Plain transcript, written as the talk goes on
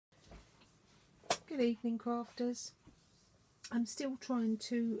Good evening, crafters. I'm still trying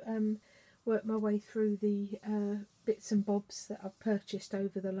to work my way through the bits and bobs that I've purchased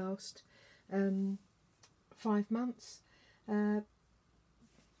over the last 5 months.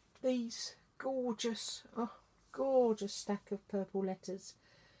 These gorgeous, gorgeous stack of purple letters,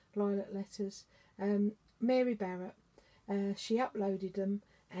 lilac letters. Mary Barratt, she uploaded them,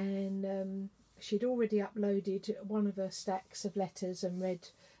 and she'd already uploaded one of her stacks of letters and read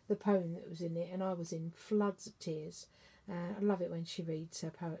the poem that was in it, and I was in floods of tears. I love it when she reads her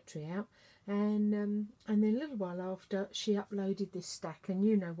poetry out. And then a little while after, she uploaded this stack, and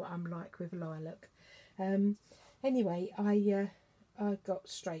you know what I'm like with lilac. Anyway, I got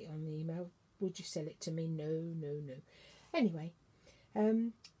straight on the email. Would you sell it to me? No, no, no. Anyway,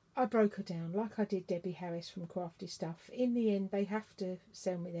 I broke her down like I did Debbie Harris from Crafty Stuff. In the end, they have to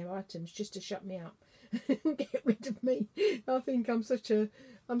sell me their items just to shut me up and get rid of me. I think I'm such a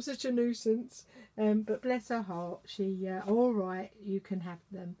nuisance. But bless her heart, she all right, you can have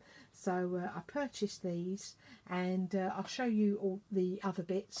them. So I purchased these, and I'll show you all the other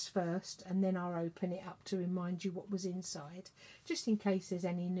bits first, and then I'll open it up to remind you what was inside, just in case there's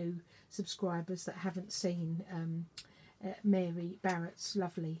any new subscribers that haven't seen Mary Barratt's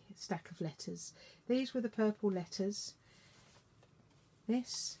lovely stack of letters. These were the purple letters.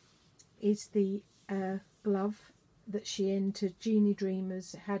 This is the glove that she entered. Jeannie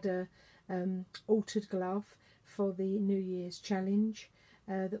Dreamers had a altered glove for the New Year's challenge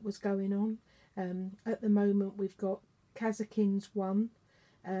that was going on. At the moment we've got Kazakins 1.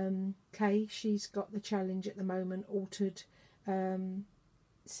 Kay, she's got the challenge at the moment, altered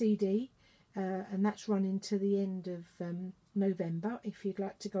CD, and that's running to the end of November. If you'd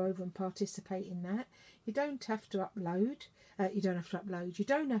like to go over and participate in that, you don't have to upload. You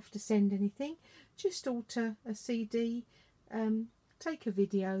don't have to send anything. Just alter a CD, take a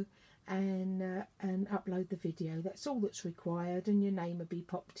video, and upload the video. That's all that's required, and your name will be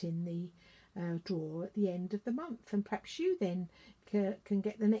popped in the drawer at the end of the month, and perhaps you then can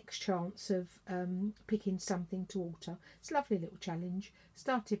get the next chance of picking something to alter. It's a lovely little challenge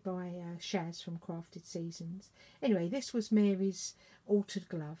started by Shaz from Crafted Seasons. Anyway, this was Mary's altered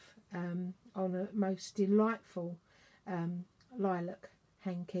glove on a most delightful lilac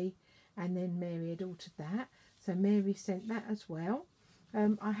hanky, and then Mary had altered that, so Mary sent that as well.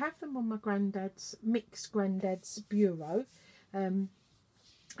 I have them on my mixed granddad's bureau, and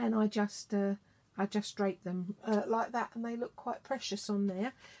I just drape them like that, and they look quite precious on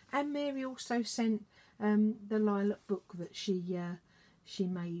there. And Mary also sent the lilac book that she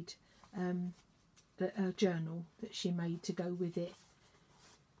made, the journal that she made to go with it.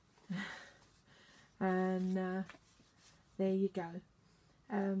 And there you go.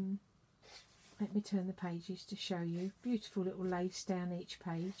 Let me turn the pages to show you. Beautiful little lace down each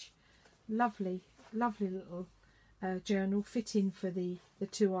page. Lovely, lovely little journal fitting for the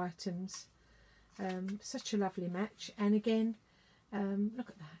two items. Such a lovely match. And again, look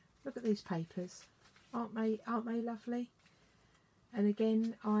at that. Look at these papers. Aren't they lovely? And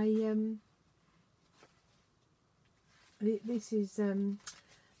again, this is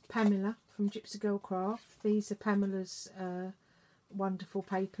Pamela from Gypsy Girl Craft. These are Pamela's wonderful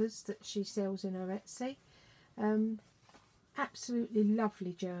papers that she sells in her Etsy. Absolutely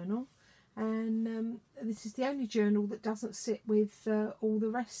lovely journal, and this is the only journal that doesn't sit with all the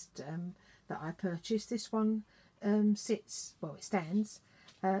rest that I purchased. This one sits, well, it stands,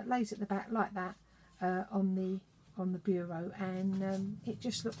 lays at the back like that on the bureau, and it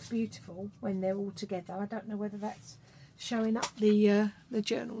just looks beautiful when they're all together. I don't know whether that's showing up the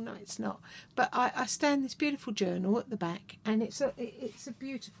journal. No, it's not, but I stand this beautiful journal at the back, and it's a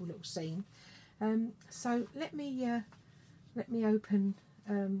beautiful little scene. So let me open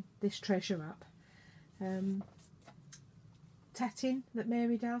this treasure up. Tatting that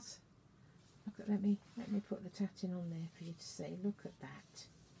Mary does. Let me put the tatting on there for you to see. Look at that.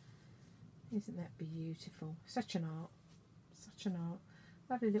 Isn't that beautiful? Such an art. Such an art.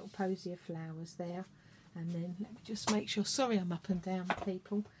 Lovely little posy of flowers there. And then let me just make sure, sorry I'm up and down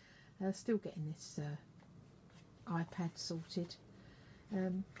people, still getting this iPad sorted.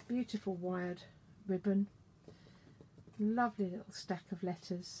 Beautiful wired ribbon, lovely little stack of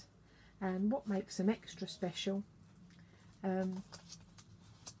letters, and what makes them extra special, I'm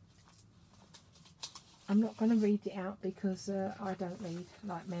not going to read it out because I don't read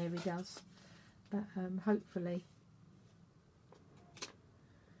like Mary does, but hopefully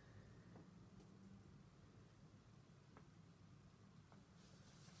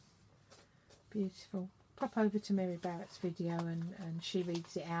beautiful. Pop over to Mary Barratt's video and she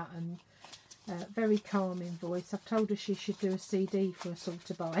reads it out, and very calming voice. I've told her she should do a CD for us all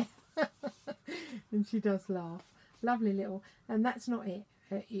to buy. And she does laugh. Lovely little, and that's not it.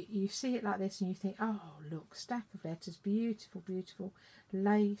 You see it like this and you think, oh look, stack of letters, beautiful, beautiful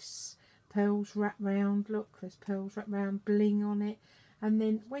lace, pearls wrapped round, look, there's pearls wrapped round, bling on it. And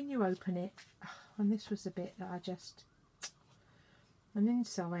then when you open it, and this was the bit that I just, and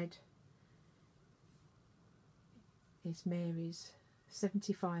inside is Mary's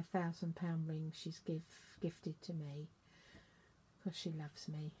 £75,000 ring she's gifted to me because she loves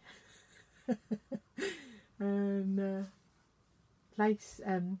me. And lace,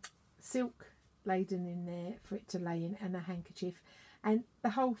 silk laden in there for it to lay in, and a handkerchief, and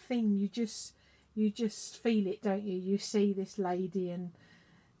the whole thing, you just feel it, don't you? You see this lady and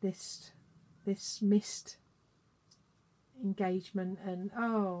this missed engagement, and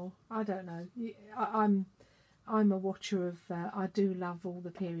oh, I don't know. I'm a watcher of. I do love all the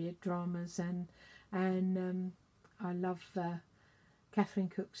period dramas, and I love Catherine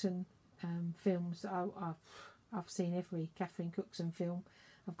Cookson films. I've seen every Catherine Cookson film.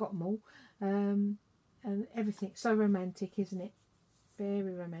 I've got them all, and everything. So romantic, isn't it?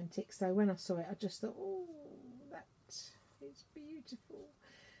 Very romantic. So when I saw it, I just thought, oh, that is beautiful.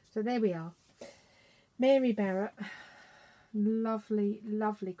 So there we are. Mary Barratt, lovely,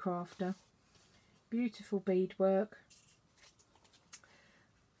 lovely crafter. Beautiful beadwork.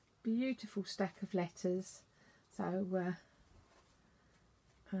 Beautiful stack of letters. So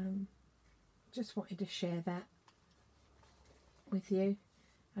just wanted to share that with you.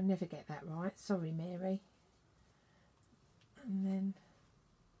 I never get that right. Sorry, Mary. And then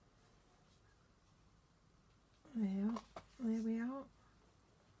there we are.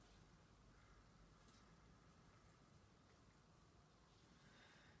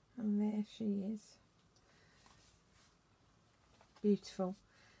 And there she is. Beautiful.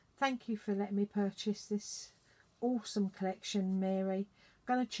 Thank you for letting me purchase this awesome collection, Mary.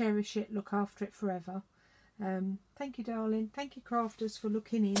 I'm going to cherish it, look after it forever. Thank you, darling. Thank you, crafters, for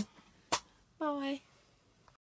looking in. Bye.